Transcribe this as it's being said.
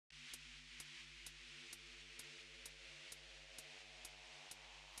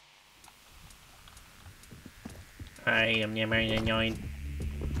I am never annoyed.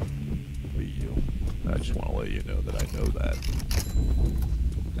 I just want to let you know that I know that.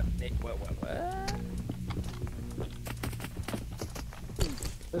 What?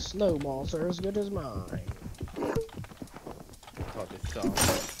 The snowballs are as good as mine. Call this song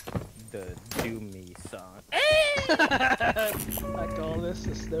the Do Me song. I call this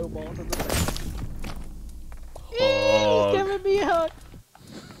the snowball to the face. Oh. He's giving me a hug.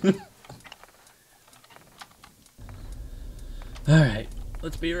 Alright,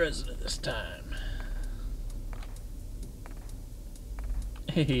 let's be resident this time.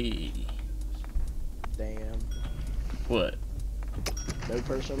 Hey. Damn. What? No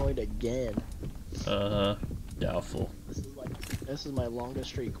personal again. Doubtful. This is my longest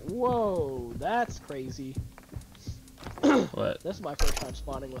streak. Whoa, that's crazy. What? This is my first time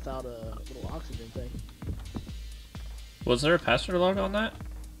spawning without a little oxygen thing. Was there a password log on that?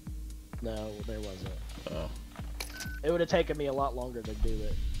 No, there wasn't. Oh. It would have taken me a lot longer to do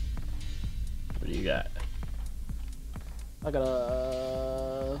it. What do you got? I got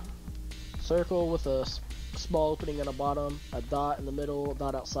a circle with a small opening in the bottom, a dot in the middle, a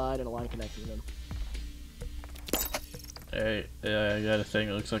dot outside, and a line connecting them. Hey, I got a thing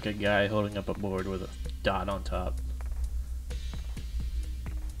that looks like a guy holding up a board with a dot on top.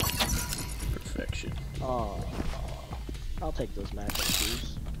 Perfection. Oh, I'll take those magic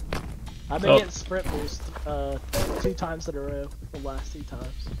shoes. I've been getting sprint boost 2 times in a row, the last 2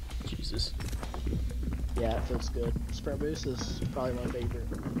 times. Jesus. Yeah, it feels good. Sprint boost is probably my favorite.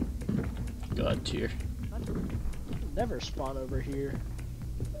 God tier. Never spawn over here.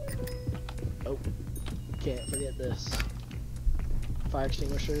 Oh, can't forget this. Fire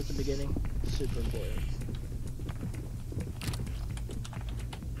extinguisher at the beginning, super important.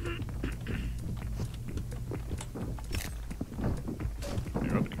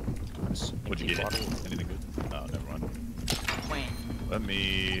 You're opening. Nice. What'd you get? Anything good? Oh, never mind. Let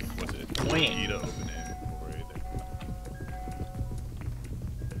me. What's it? Key to open inventory.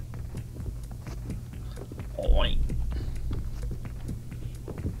 Oink.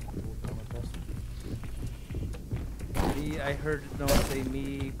 I heard no one say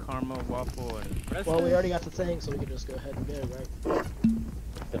me, Karma, Waffle, and Preston. Well, we already got the thing, so we can just go ahead and go, right?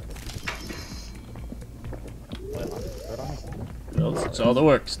 Well, since all the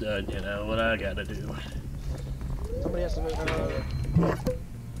work's done, you know what I gotta do. Somebody has to move.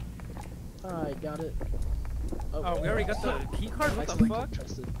 I got it. Oh, we already got the key card? What the fuck?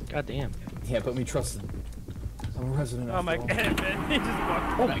 God damn. Yeah, put me trusted. I'm a resident. Oh my god, man. He just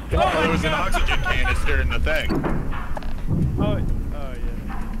walked. Oh my god. Oh, there was an oxygen canister in the thing. Oh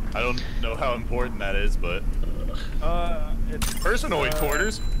yeah. I don't know how important that is, but. It's Personoid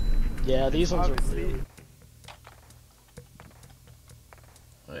quarters. Yeah, these ones are really...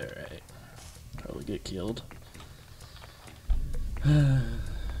 Alright. Probably get killed.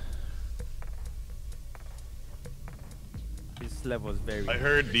 This level is very. I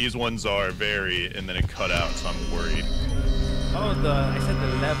heard these ones are very, and then it cut out, so I'm worried. Oh, I said the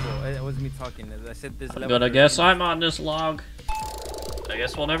level. It wasn't me talking. I said this level. But I guess I'm on this log. I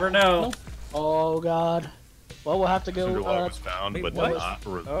guess we'll never know. Oh god. Well, we'll have to go. Cinder log was found, wait, but what? not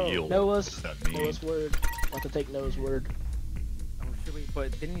revealed. Noah's. What does that mean? Noah's word. I'll have to take Noah's word. Oh shit, wait,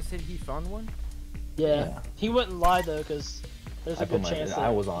 but didn't he say he found one? Yeah. He wouldn't lie though, because there's a good chance that I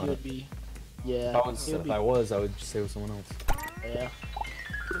was on he it. would be. Yeah. If I was, I would just say it was someone else. Yeah.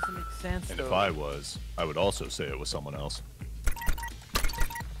 Doesn't make sense And though. if I was, I would also say it was someone else.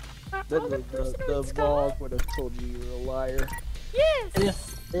 Then the vlog would have told you you were a liar.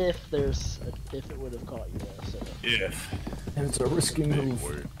 Yes. If it would have caught you though. So. If. And it's a risky Big move.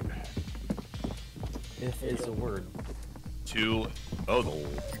 word. If is a word. Oh, the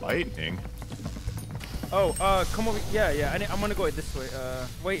lightning. Oh, come over. Yeah. I'm gonna go this way.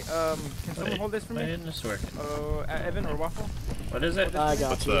 Wait. Can someone hold this for Why me? isn't this working? Oh, Evan or Waffle? What is it? I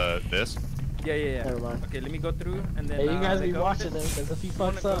got What's you. this? Yeah. Never mind. Okay, let me go through and then. Hey, you guys be go watching with them, because if he it.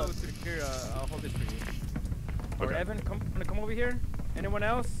 I'm fucks gonna up. go through here. I'll hold this for you. Or Okay. Evan, wanna come over here? Anyone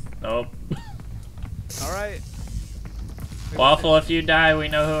else? Nope. All right. Waffle, if you die, we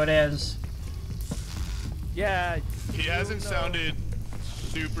know who it is. Yeah. He hasn't sounded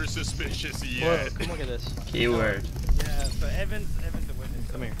super suspicious yet. Come look at this. Keyword. Yeah. So Evan's a witness.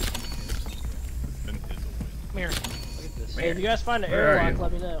 Come here. Even is a win. Come here. Look at this. Hey, if you guys find an Where are airlock, you?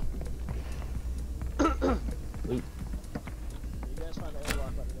 let me know. Loot. If you guys find an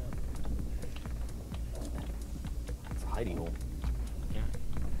airlock, let me know. It's a hiding hole. Yeah.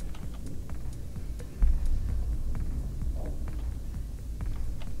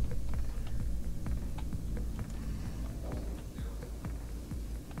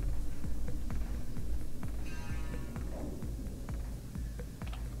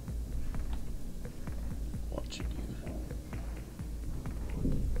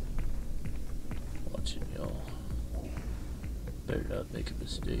 Better not make a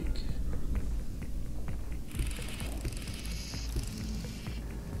mistake.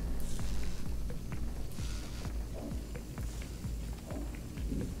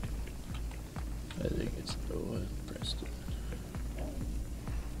 I think it's Noah Preston.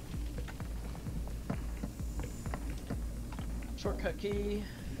 Shortcut key.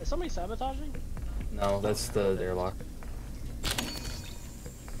 Is somebody sabotaging? No, that's the airlock.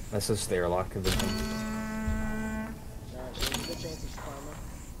 That's just the airlock of the thing. Alright, so there's a good chance it's karma.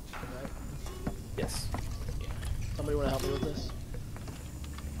 Right? Yes. Somebody wanna help me with this?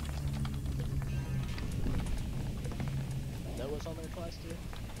 Noah's on there twice too?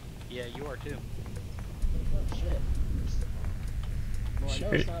 Yeah, you are too. Oh shit. Well, I know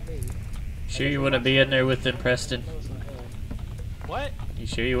it's not me. Sure you want to be in there with them, Preston? I know it's not him. What? You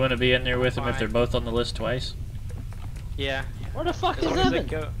sure you want to be in there with them if they're both on the list twice? Yeah. Where the fuck As is long as they Evan?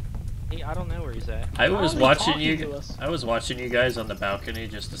 go. I don't know where he's at. I was is he watching talking you. to us? I was watching you guys on the balcony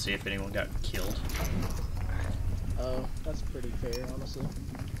just to see if anyone got killed. Oh, that's pretty fair, honestly.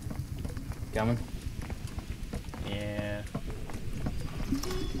 Coming. Yeah.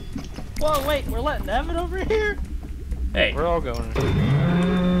 Whoa, wait, we're letting Evan over here? Hey. We're all going.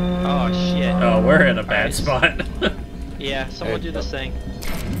 Oh shit. Oh, we're in a bad Alright. spot. Yeah, someone do this thing.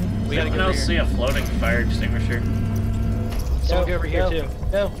 We Does gotta anyone go over else here. see a floating fire extinguisher? Someone go over here go, too.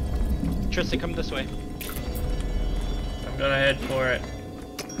 Go. Tristan, come this way. I'm gonna head for it.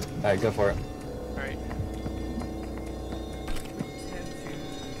 Alright, go for it. Alright.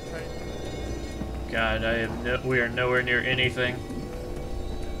 God, we are nowhere near anything.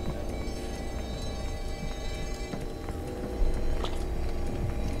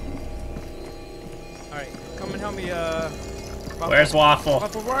 Alright, come and help me, Where's Waffle?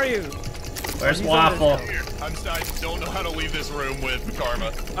 Waffle, where are you? Where's he's Waffle? under Here, I don't know how to leave this room with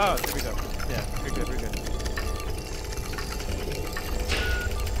karma. Oh, there we go. Yeah, we're good, we're good.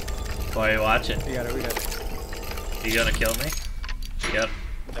 Why are you watching? We got it, we got it. You gonna kill me? Yep.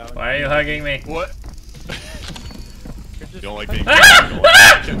 No. Why are you hugging me? What? You don't like being Here,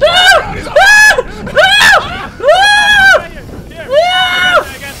 I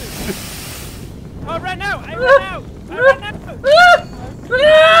got this. Oh, run now! I run out! I run out!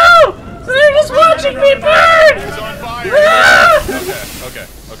 No! They're just watching me burn! He's on fire! Okay.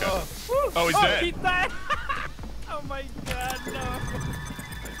 Oh, he's dead. He died! Oh my god, no!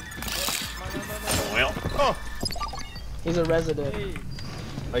 Well, Oh, He's a resident. Hey,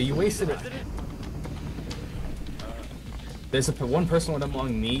 Oh, you wasted it. There's one person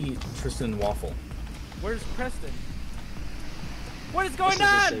among me, Tristan, and Waffle. where's Preston? What is going This is a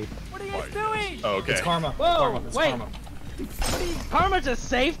on? safe. What are you guys doing? oh, okay. It's karma. Whoa, Karma. It's wait. karma. Karma just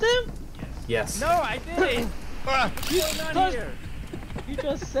saved him? Yes. No, I didn't! Ah, Still not touched- here! You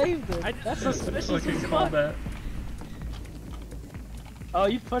just saved him. I That's just- suspicious fucking as call fuck. that. Oh,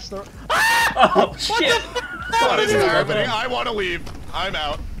 you pushed the... Oh shit! what is happening? I want to leave. I'm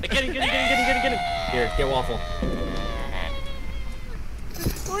out. Get him. Here, get Waffle.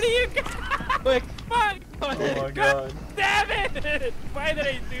 What are you guys? Quick. Fuck! Oh my god. Damn it! Why did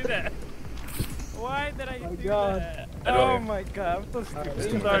I do that? Why did I do God. that? I don't- Oh my god, I'm so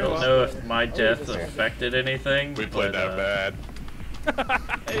stupid. I I don't know if my death this way. affected anything. We played but, that bad.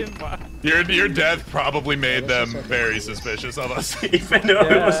 Wow. Your death probably made Yeah, them this is very suspicious of us. Even though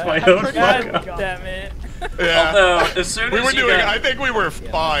it was my own fuck God up. damn it. Yeah. Although, as soon We as were you doing. got, I think we were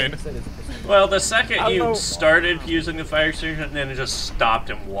fine. well, the second I you don't know. started using the fire extinguisher and then it just stopped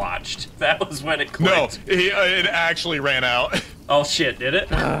and watched, that was when it No, clicked. it actually ran out. Oh shit, did it?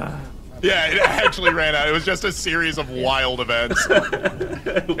 Yeah, it actually ran out. It was just a series of wild events. And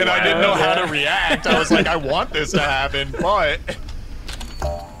I didn't know how to react. I was like, I want this to happen, but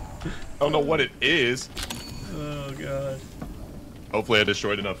I don't know what it is. Oh god. Hopefully I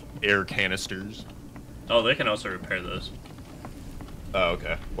destroyed enough air canisters. Oh, they can also repair those. Oh,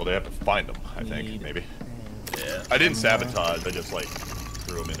 okay. Well, they have to find them, I think, maybe. Yeah. I didn't sabotage, I just, like,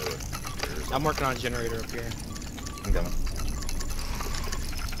 threw them into it. I'm working on a generator up here. I'm coming.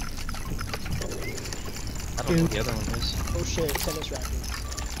 I don't know what the other one is. Oh shit, tennis racket.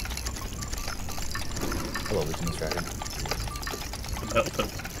 I love the tennis racket.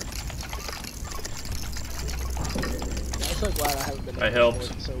 I'm so glad I haven't been I able to helped.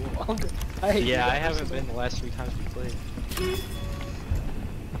 record so long. I hate Yeah, you I guys. haven't been the last 3 times we played.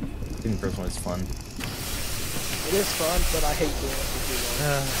 Doing the first one is fun. It is fun, but I hate doing it for too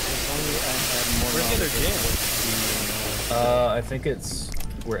long. If only I had more Where's the other knowledge. I think it's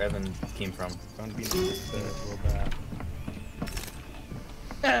where Evan came from. Going to be real bad.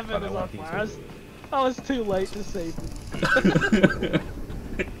 Evan I is want on these fire. to- I was too late to save him.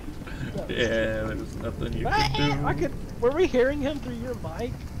 Yeah, it was up Nothing you can do. Were we hearing him through your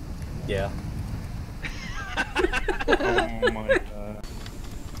mic? Yeah. Oh my god.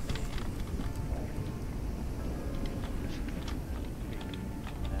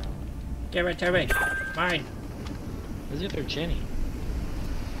 Give it to me. Mine. As if they're Jenny.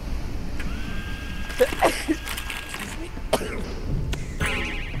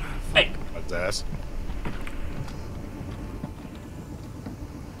 Hey. That's ass.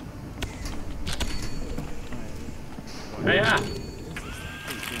 Hiya.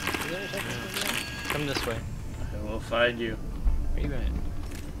 Come this way. I will find you. Where you at?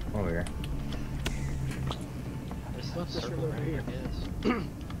 Over here. This What's this circle room over right here? here?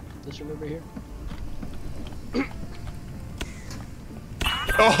 This room over here?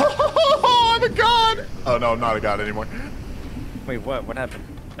 Oh, I'm a god! Oh no, I'm not a god anymore. Wait, what? What happened?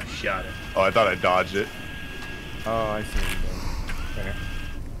 I shot it. Oh, I thought I dodged it. Oh, I see. There.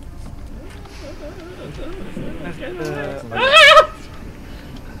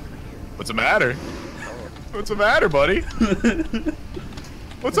 What's the matter? What's the matter, buddy?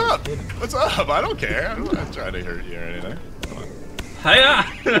 What's up? What's up? I don't care. I'm not trying to hurt you or anything. Come on. Hiya!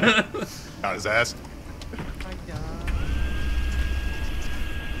 Got his ass.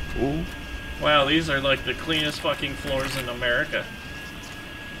 Ooh. Wow, these are like the cleanest fucking floors in America.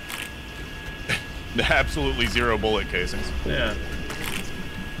 Absolutely zero bullet casings. Yeah.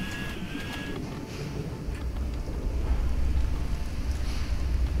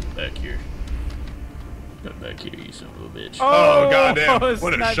 Back here. Come back here, you son of a bitch. Oh, goddamn.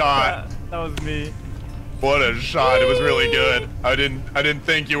 What a snap shot. That was me. What a shot. It was really good. I didn't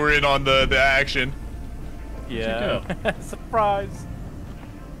think you were in on the action. Yeah. Surprise.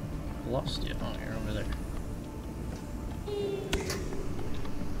 Lost you. Oh, you're over there.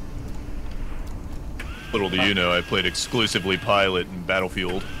 Little do you know, I played exclusively pilot in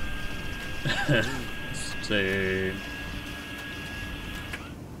Battlefield. Same.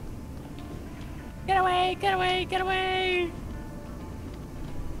 Get away! Get away! Get away!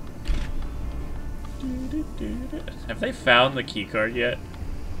 Have they found the key card yet?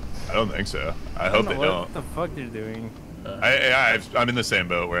 I don't think so. I hope they don't. What the fuck they're doing? I'm in the same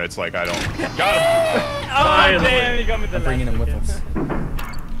boat where it's like I don't. Got him! Oh Finally. damn! He got me the I'm bringing him with us.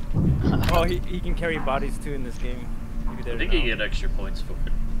 Oh, he can carry bodies too in this game. Maybe I they're think you get extra points for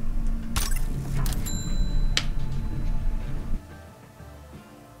it.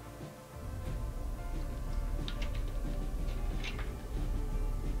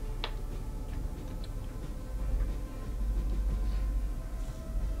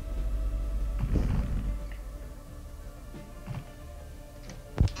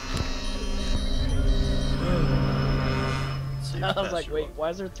 I was like, wait, why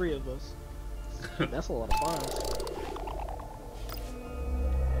is there 3 of us? That's a lot of fun.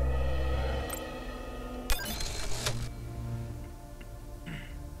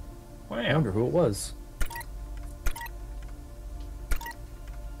 I Wow. wonder who it was.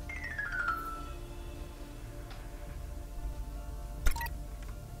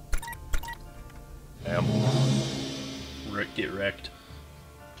 Damn. Get wrecked.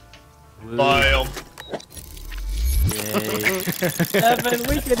 File. Evan,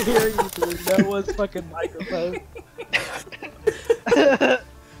 we can hear you through Noah's fucking microphone.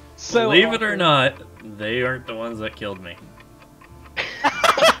 So Believe it or awkward. not, they aren't the ones that killed me.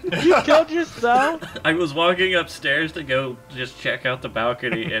 You killed yourself? I was walking upstairs to go just check out the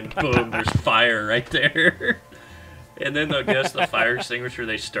balcony, and boom, there's fire right there. And then I guess the fire extinguisher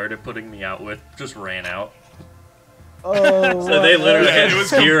they started putting me out with just ran out. Oh, So they literally Yeah, had it was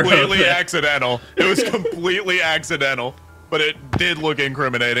zero completely there. accidental. It was completely accidental, but it did look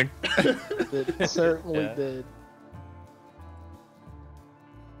incriminating. It certainly Yeah. did.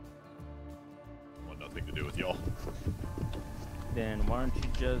 Want nothing to do with y'all. Then why don't you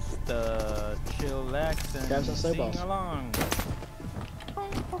just chillax and Grab some sing snowballs. along?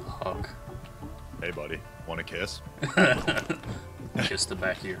 Hug. Hey, buddy, want a kiss? Kiss the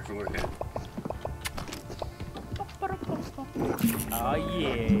back of your forehead. Oh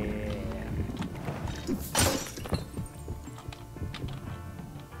yeah.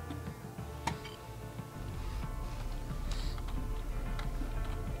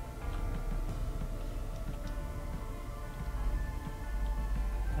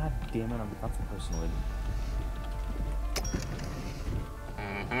 God damn it, I'm not the personal.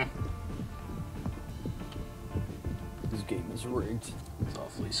 This game is rigged. It's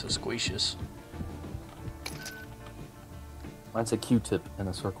awfully suspicious. Mine's a Q-tip and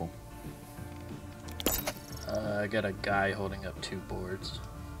a circle. I got a guy holding up 2 boards.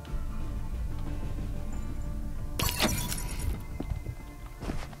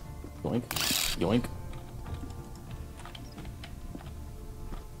 Yoink. Yoink.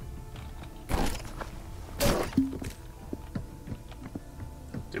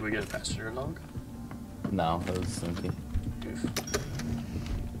 pass your log? No, that was empty. Oof.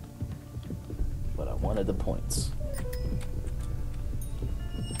 But I wanted the points.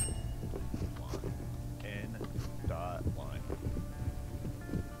 N dot line.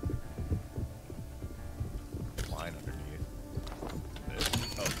 Line underneath. This.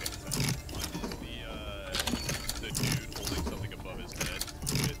 Okay. The dude holding something above his head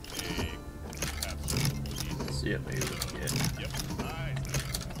with a half circle. See it, maybe. Yeah. Yep. Nice.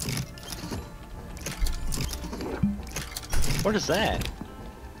 What is that?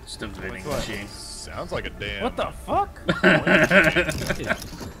 Just a vending What's what? machine. Sounds like a damn. What the fuck?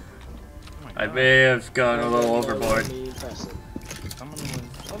 I may have gone a little overboard. Someone was.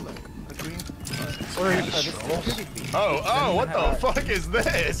 Oh look, a green. Or Oh, what the fuck is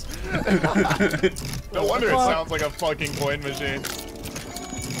this? No wonder it sounds like a fucking coin machine.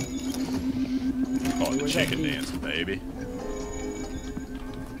 Oh, the chicken dance, baby.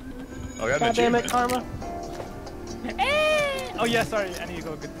 Oh, I got an God damn it, achievement. Karma. Oh yeah, sorry. I need to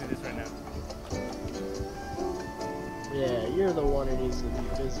go get through this right now. Yeah, you're the one who needs to be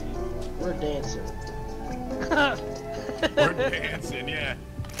busy. We're dancing. We're dancing, yeah.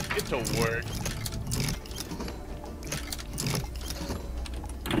 Get to work.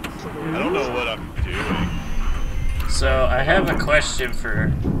 I don't know what I'm doing. So I have a question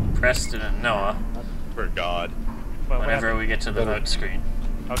for Preston and Noah For God. But what whenever happened? we get to the vote screen.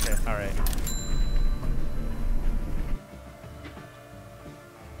 Okay, all right.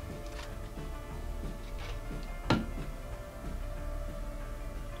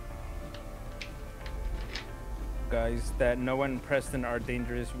 Guys, that no one and Preston are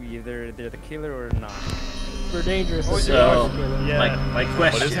dangerous. Either they're the killer or not. We're dangerous. So, Yeah. my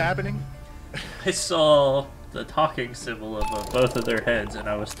question. What is happening? I saw the talking symbol above both of their heads, and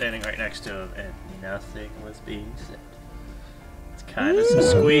I was standing right next to them, and nothing was being said. It's kind of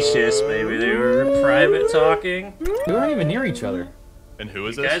suspicious. Maybe they were in private talking. We weren't even near each other. And who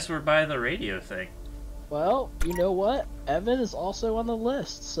is You this? guys were by the radio thing. Well, you know what? Evan is also on the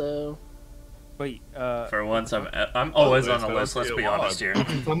list, so Wait, For once, I'm always on the Let's list. Let's get be along. honest here.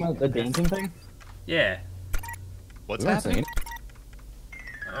 Talking about the dancing thing? Yeah. What's We weren't happening?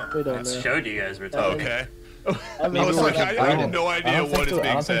 Oh, We don't I know. showed you guys were talking. Okay. Evan I was is like, on I that had no idea what is I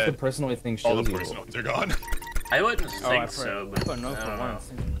being don't think the said. personal thing All shows the you. personal ones are gone. I wouldn't I think so, but put no I for don't know.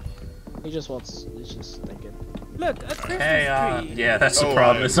 once. He's just thinking. Look, a Christmas Hey, tree. yeah, that's the Oh,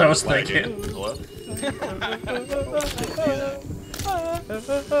 problem. Is I was lagging. thinking. Hello?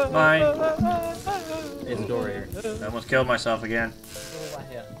 Mine. There's a door here. I almost killed myself again.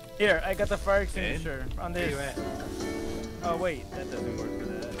 Here, I got the fire extinguisher on this. Oh wait, that doesn't work for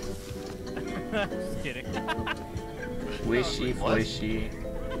that. Just kidding. Wishy, What? wishy.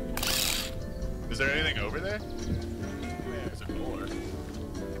 Is there anything over there? There's a door.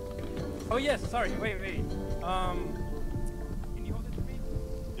 Oh yes, sorry. Wait. Can you hold it for me?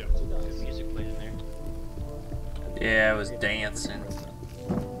 Yeah. There's music playing in there. Yeah, I was dancing.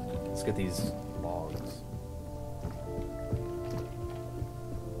 Let's get these logs.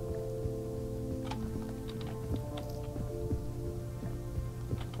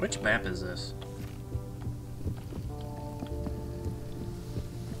 Which map is this?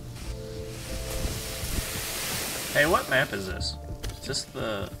 Hey, what map is this? Is this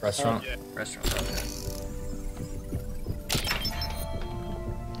the Restaurant? Yeah. restaurant? Okay.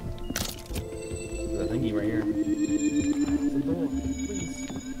 The thingy right here. The door, please.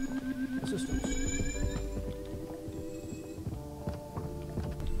 Assistance.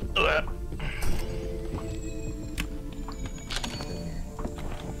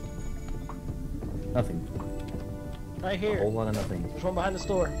 Nothing. Right A here. whole lot of nothing. There's one behind the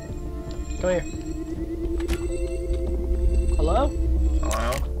store. Come here. Hello?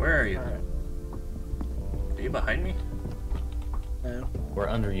 Hello? Where are you? Alright. Are you behind me? No. We're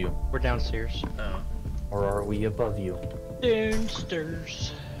under you. We're downstairs. Oh. Or are we above you?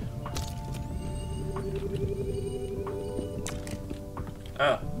 Downstairs.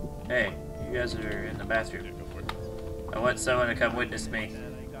 Oh. Hey, you guys are in the bathroom. Yeah, go for it. I want someone to come witness me.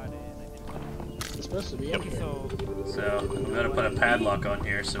 And I got it. It's supposed to be empty. So, So, I'm gonna put a padlock on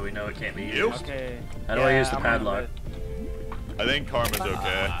here so we know it can't be used. Yep. okay. How do I use the I'm on padlock? it. I think Karma's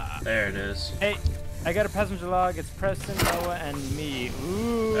okay. There it is. Hey, I got a passenger log. It's Preston, Noah, and me.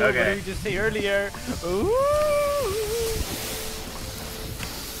 Ooh. Okay. What did we just say earlier? Ooh.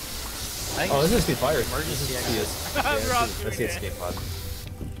 Oh, this is escape fire. Emergency This exit. is the We're all that's doing the it. escape pod.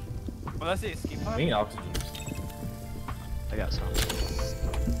 Well, that's the escape pod. We need oxygen. I got some.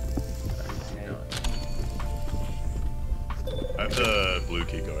 I have the blue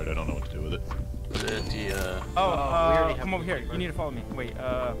key card. I don't know what to do with it. Come over here. You need to follow me. Wait,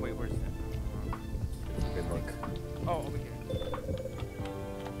 where's it? Good luck. Oh, over here.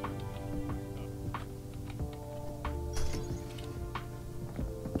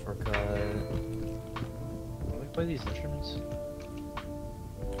 Shortcut. Can we play these instruments?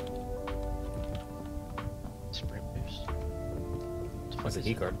 Sprint boost. What's a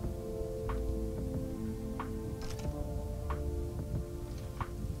key card?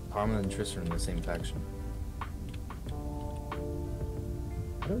 Karma and Tristan are in the same faction.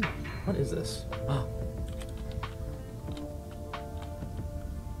 What is this? Oh.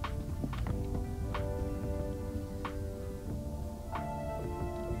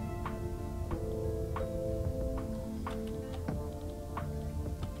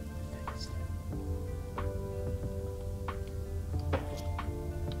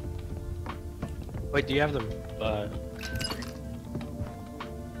 Wait, do you have the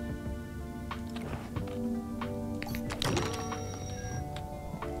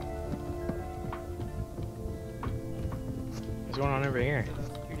what's going on over here?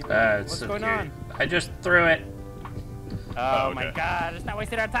 What's going on? I just threw it. Oh my god, let's not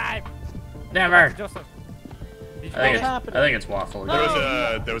wasting our time. Never. Joseph. Did you I get think it's Waffle.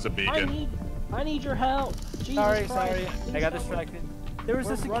 There was a beacon. I need your help. Jesus Sorry, Christ. I got distracted. There was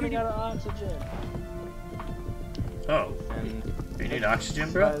We're a security. running out of oxygen. Oh, And you need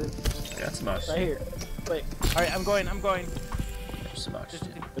oxygen, bro? I got some Right oxygen. here. Wait. Alright, I'm going. There's some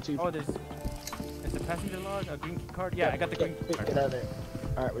oxygen. Oh, there's a passenger log, a green key card. Yeah, I got the green key Quick, card. get out of there.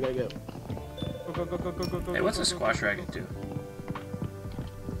 Alright, we gotta go. Go. Hey, what's a go, squash go, racket do?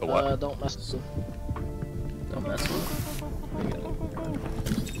 The what? Don't mess with them. Don't mess with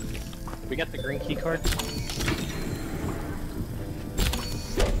We got the green key card.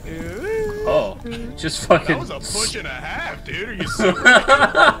 Oh, just fucking. That was a push and a half, dude. Are you serious? Get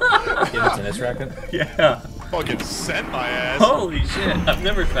a tennis racket? Yeah. Fucking sent my ass. Holy shit! I've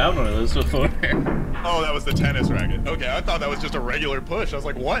never found one of those before. Oh, that was the tennis racket. Okay, I thought that was just a regular push. I was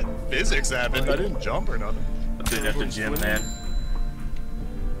like, what physics happened? I didn't jump or nothing. I did at the gym, man.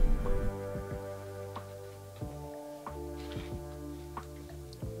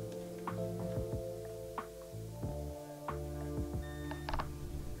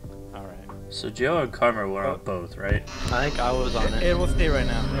 Alright. So Joe and Karma were on both, right? I think I was on it. It will stay right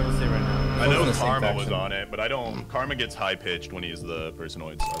now. I Both in know the same Karma was faction. on it, but I don't. Karma gets high pitched when he's the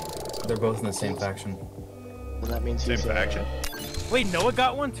personoid. So They're both in the same faction. Well, that means same he's faction. Wait, Noah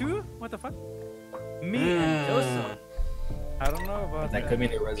got one too? What the fuck? Me and Joseph. I don't know about That could be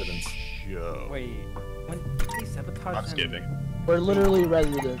their residence. Joe. Wait, when did they sabotage I'm him? skipping. We're literally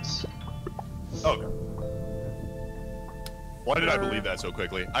residents. Okay. Why did I believe that so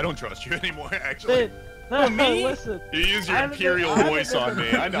quickly? I don't trust you anymore, actually. Sid, no, me? listen. You use your I haven't imperial been- I voice haven't on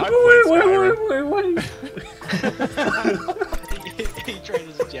been- me. I played Skyrim. He trained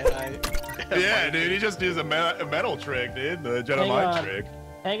as a Jedi. Yeah, dude, he just used a metal trick, dude. The Jedi Hang mind on. trick.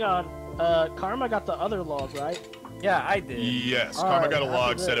 Hang on. Karma got the other log, right? Yeah, I did. Yes, All Karma right, got a after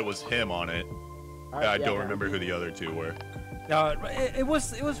log, this. said it was him on it. All right, I yeah, don't man. remember who the other two were. No, it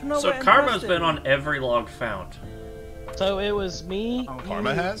was Noah. So and Karma's Preston. been on every log found. So it was me, Karma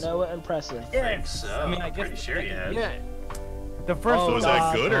you, has? Noah, and Preston. Think so. I mean, I guess pretty sure you had. Yeah. The first Oh, So one. is that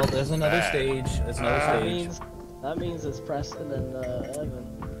God. good or Well, there's another bad? stage. There's another stage. That means it's Preston and Evan.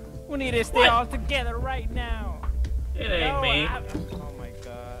 We need to stay all together right now. It ain't Noah, me. Oh my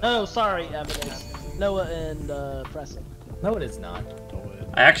god. Oh, sorry, Evan. It's Noah and Preston. No, it is not.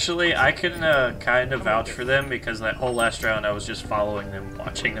 Actually, I can kind of vouch for them because that whole last round I was just following them,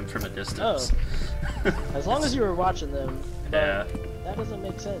 watching them from a distance. As long as you were watching them. But Yeah. that doesn't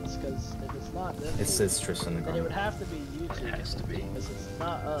make sense because if it's not them, It says Tristan and then it would Karma. have to be you two. It has to be. Because it's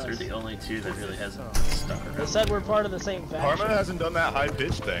not us. They're the only two that really hasn't stuck They around. said we're part of the same faction. Karma hasn't done that high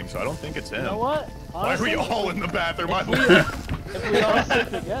pitched thing, so I don't think it's him. You know what? Why are we Honestly, all in the bathroom? if we, if we all stick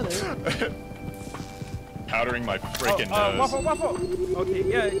together. Powdering my freaking nose. Waffle. Okay,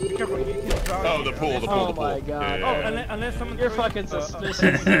 yeah, be careful. You can drown. Oh, the pool, the pool, Oh the pool. my God. Yeah. Oh, unless someone. You're throws- fucking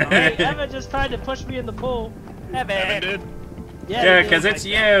suspicious. Hey, Evan just tried to push me in the pool. Evan did? Yeah, Yeah, he because did. it's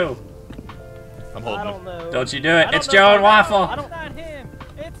you. I'm I holding don't it. know. Don't you do I it. don't It's know Joe if and I- Waffle. I don't. It's not him.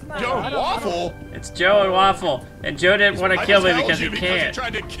 It's not. Joe, I don't- Waffle? It's Joe and Waffle. And Joe didn't want to I kill just me held because you he because can't. you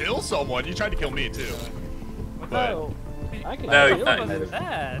tried to kill someone. You tried to kill me, too. No. I can No, kill I- you. What was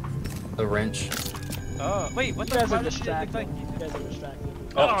that? The wrench. Oh, wait, what You the guys are fuck? Did it look distracted. like You guys are distracted.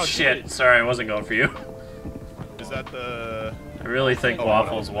 Oh, Oh, shit. dude. Sorry, I wasn't going for you. Is that the... I really think Oh,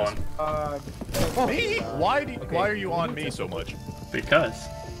 Waffle's won. Me? Why are you on me so much? Because.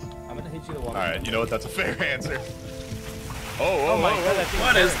 I'm gonna hit you the wall. Alright, you know what? That's a fair answer. Oh my god, that thing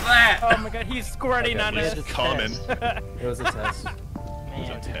What is that? Oh my god, he's squirting on us. It's coming. It was a test. It's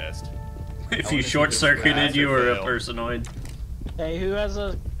a test. If you short-circuited, you were a personoid. Hey, who has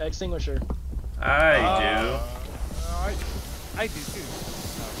a extinguisher? I I do too.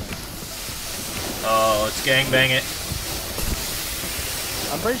 Oh, let's gangbang it.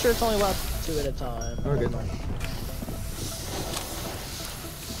 I'm pretty sure it's only allowed 2 at a time. We're good.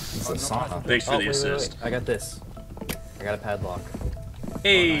 It's a sauna. Thanks for the wait, assist. wait. I got this. I got a padlock.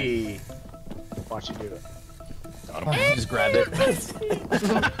 Hey. Watch you do it. I just grabbed it.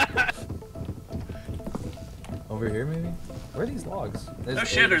 Over here, maybe? Where are these logs? Oh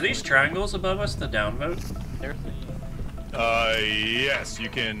shit, are these triangles above us the downvote? Yes, you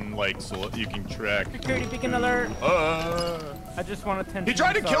can, like, you can track. Security beacon alert. I just want to tend. He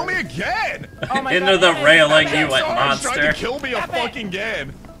tried to kill me again! Oh my Into god, the hey, railing, you Abstractsarge went monster. tried to kill me a fucking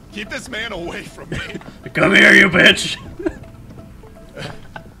again. Keep this man away from me. Come here, you bitch!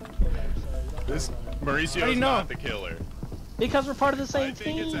 This How do Mauricio's you know? not the killer. Because we're part of the same I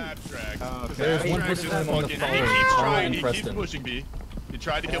think it's team. Abstract. There's one Abstract person is I'm on the fucking. phone He with, keeps Carl trying. and He keeps Preston. pushing me. He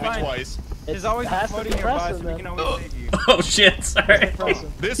tried to kill me Fine. twice. There's always has to floating be nearby, Preston, so we can then. always save you. Oh shit, sorry.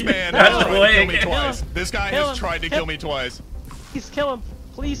 This man That's has tried to kill annoying. me twice. This guy Kill has him. tried to kill me twice. Please kill him.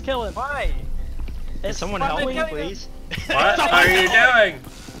 Please kill him. Why? It's Someone help me, fucking- please. What are you doing?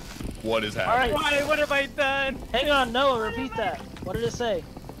 What is happening? Alright. Why? What have I done? Hang on, Noah, repeat that. What did it say?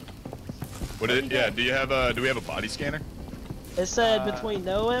 What did? Yeah. Do you have a? Do we have a body scanner? It said between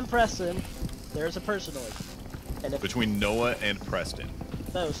Noah and Preston, there's a personoid. And if Between Noah and Preston.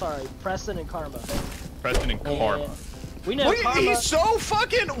 no, sorry, Preston and Karma. Preston and Karma. We know Wait, Karma. he's so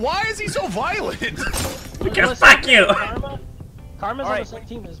fucking. Why is he so violent? Because Listen, fuck you! Karma's on Alright. the same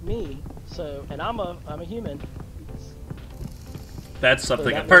team as me, so and I'm a human. That's something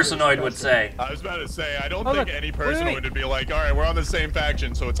a that makes it personoid would disgusting. say. I was about to say, I don't Oh, think look. any Wait, person wait. would be like, all right, we're on the same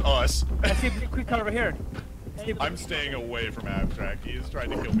faction, so it's us. I see a quick cut over here. I'm staying away from Abstract. He has tried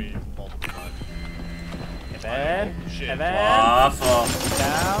to kill me multiple times. Evan. Shit. Evan. Awful.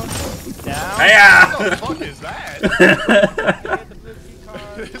 Down. Down. What Hiya! the fuck is that? Get the blue key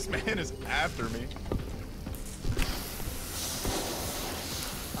card. This man is after me.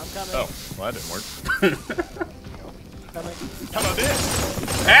 I'm coming. Oh, well that didn't work. Coming. How about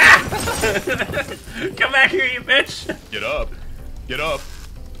this? Ah! Come back here, you bitch! Get up. Get up.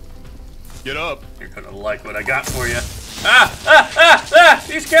 Get up. You're gonna like what I got for you. Ah! Ah! Ah! Ah!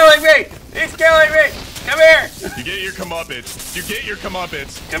 He's killing me! He's killing me! Come here! You get your comeuppance. You get your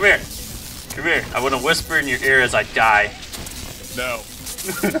comeuppance. Come here. Come here. I want to whisper in your ear as I die. No.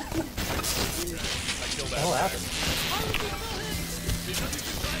 What happened?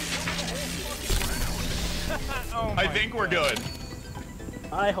 Oh I my think we're God. good.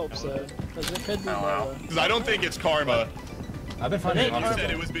 I hope so, because it could be Oh, wow. Noah. Because I don't think it's Karma. I've been finding think You lots said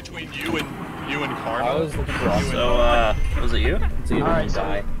of it was between you and Karma. I was looking for options. So, was it you? So you Alright, don't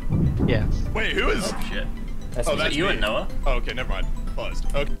die. Yeah. Wait, who is? Oh, shit. That's Oh, Was that's it you me. and Noah? Oh, okay, never mind.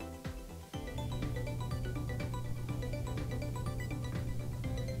 Buzzed. Okay.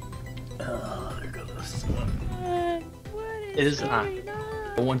 Oh, there goes. It is not.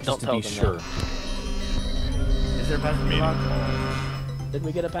 I want just Don't to be tell them sure. Is there a passenger log? Did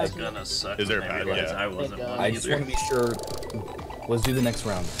we get a It's pass? gonna suck. Is there when a I pad? realize Yeah. I wasn't Thank God. one I just either. want to be sure. Let's do the next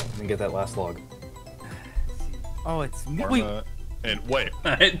round and get that last log. Oh, it's me. Wait. Karma. And wait.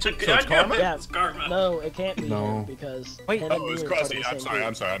 It took. So it's I know Karma? Yeah. It's karma. No, it can't be No. him because Wait. him Oh, and it me was are part of Krusty. the I'm same sorry. team.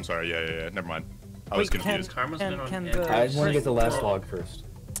 I'm sorry. Yeah. Never mind. I was Wait, confused. Karma's been on can Android. the I just want to get the last person- log first.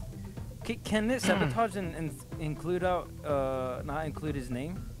 Can it sabotage and include out not include his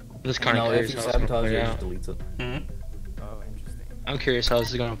name? This kind of No, if curious you how it's gonna sabotage play it, it out. just deletes it. Mhm. Oh, interesting. I'm curious how this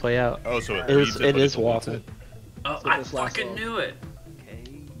is gonna play out. Oh, so it It leads is. it, It but is deletes waffle. it. Oh, So I this last fucking one. knew it.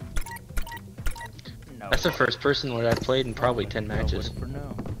 Okay. No. That's the first person where I've played in probably 10 No, matches. for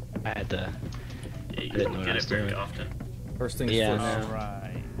no. I had to. Yeah, you didn't know don't what get I it was very doing. often. First things Yeah, first. no.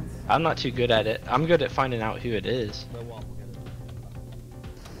 Alright. I'm not too good at it. I'm good at finding out who it is. No wall, we'll get it.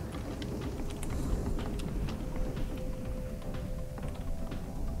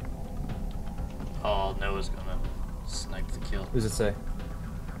 Oh, Noah's gonna snipe the kill. Who's it say?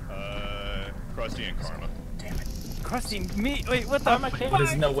 Krusty and Karma. Damn it. Krusty, me. Wait, what the? Karma can't-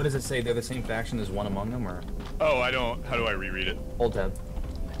 What does it say? They're the same faction as one among them, or Oh, I don't. How do I reread it? hold tab?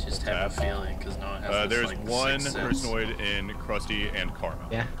 I just have a feeling because Noah has this, There's like, one sixth sense. personoid in Krusty and Karma.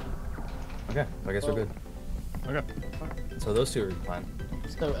 Yeah. Okay, I guess we're good. Okay. So those two are fine.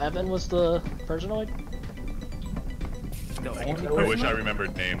 So Evan was the personoid? The only I wish person? I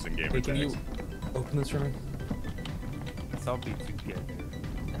remembered names and gamer Hey, can you tags. open this for me? Let's all be together.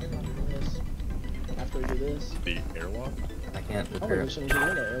 Yes. After we do this. The airlock? I can't Oh, repair we it. shouldn't do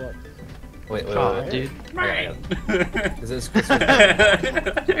it there. Wait. Oh, dude. Right. Is this?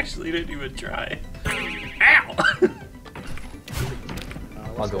 I actually didn't even try. Ow!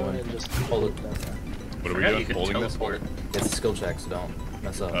 I'll Let's go go in. ahead and just Hold it. What are we Forgot doing? you could Holding this? teleport. It's a skill check, so don't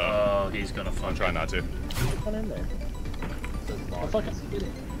mess up. Oh, he's gonna I'm fuck trying not to. Put in there. I fucking get it.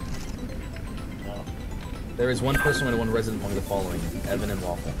 There is one person and one resident among the following: Evan and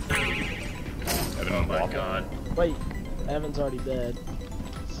Waffle. Evan Oh and my Waffle. god. Wait, Evan's already dead.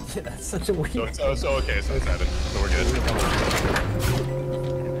 That's such a weird. So okay, so it's Evan. So we're good.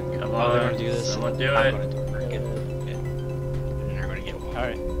 Come Oh, on, they're gonna do this. someone do I'm it. gonna do it. Okay. And they're gonna get one.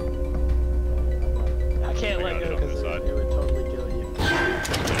 Alright. I can't I let got go it on because this side. it would totally kill you.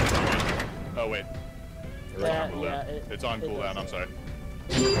 Oh wait, Yeah, cooldown. yeah, It's on it cooldown. I'm does. sorry.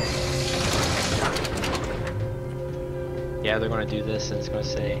 Yeah, they're gonna do this, and it's gonna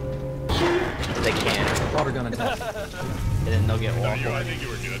say they can, Water gun attack. and then they'll get No, waffle. I think you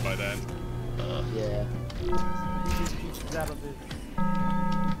were good by then. Yeah. That'll do.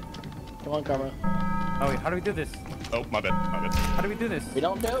 Come on, Karma. Oh wait, how do we do this? Oh, my bad. My bad. How do we do this? We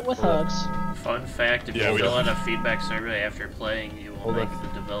don't do it with hugs. Fun fact, if Yeah, you we fill don't. in a feedback survey after playing, you will Hold make on.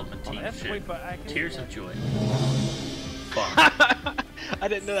 the development team F, shit. wait, but I can... Tears of joy. Fuck. I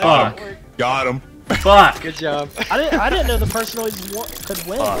didn't know that Fuck. would work. Got him. Fuck! Good job. I didn't know the personoids could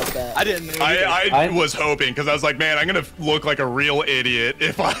win like that. I didn't know. either. I was hoping because I was like, man, I'm gonna look like a real idiot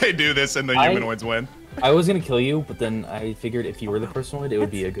if I do this and the humanoids win. I was gonna kill you, but then I figured if you were the personoid, it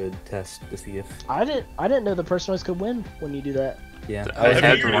would be a good test to see if. I didn't know the personoids could win when you do that. Yeah. I was had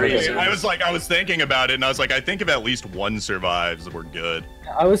happy to to read get it. it. I was thinking about it and I was like, I think if at least one survives, we're good.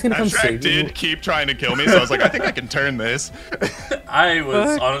 I was gonna come Abstract save you. did keep trying to kill me, so I was like, I think I can turn this. I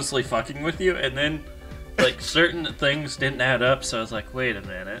was honestly fucking with you, and then, like, certain things didn't add up, so I was like, wait a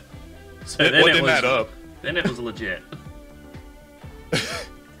minute. So What didn't add up? Then it was legit.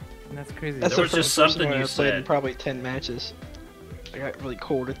 That's crazy. That's There the was just first something one you I played in said. probably 10 matches. I got really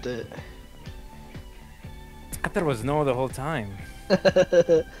cold at that. I thought it was Noah the whole time.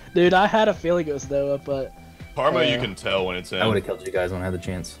 Dude, I had a feeling it was Noah, but Karma, you can tell when it's in. I would have killed you guys when I had the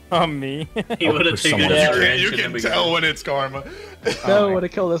chance. Oh, me? He would have push taken someone his else. wrench You in the can beginning. tell when it's Karma. Noah would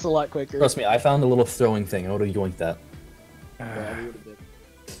have killed us a lot quicker. Trust me, I found a little throwing thing. I would have yoinked that. Yeah, we would've been.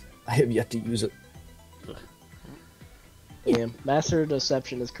 I have yet to use it. Yeah, Master of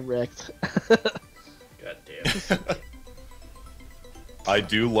Deception is correct. God damn. I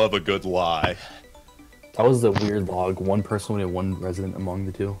do love a good lie. That was the weird log. One personoid and one resident among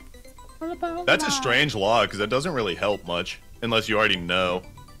the two. That's a strange law because that doesn't really help much unless you already know.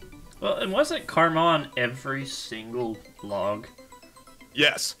 Well, and wasn't Karma on every single log?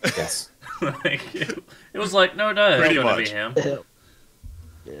 Yes. Yes. Like, it was like, no, it's Pretty gonna much. be him.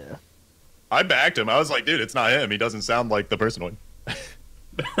 Yeah. I backed him. I was like, dude, it's not him. He doesn't sound like the personoid.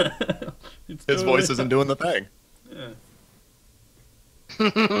 It's His voice isn't doing the thing.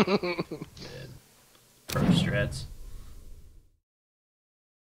 Pro strats.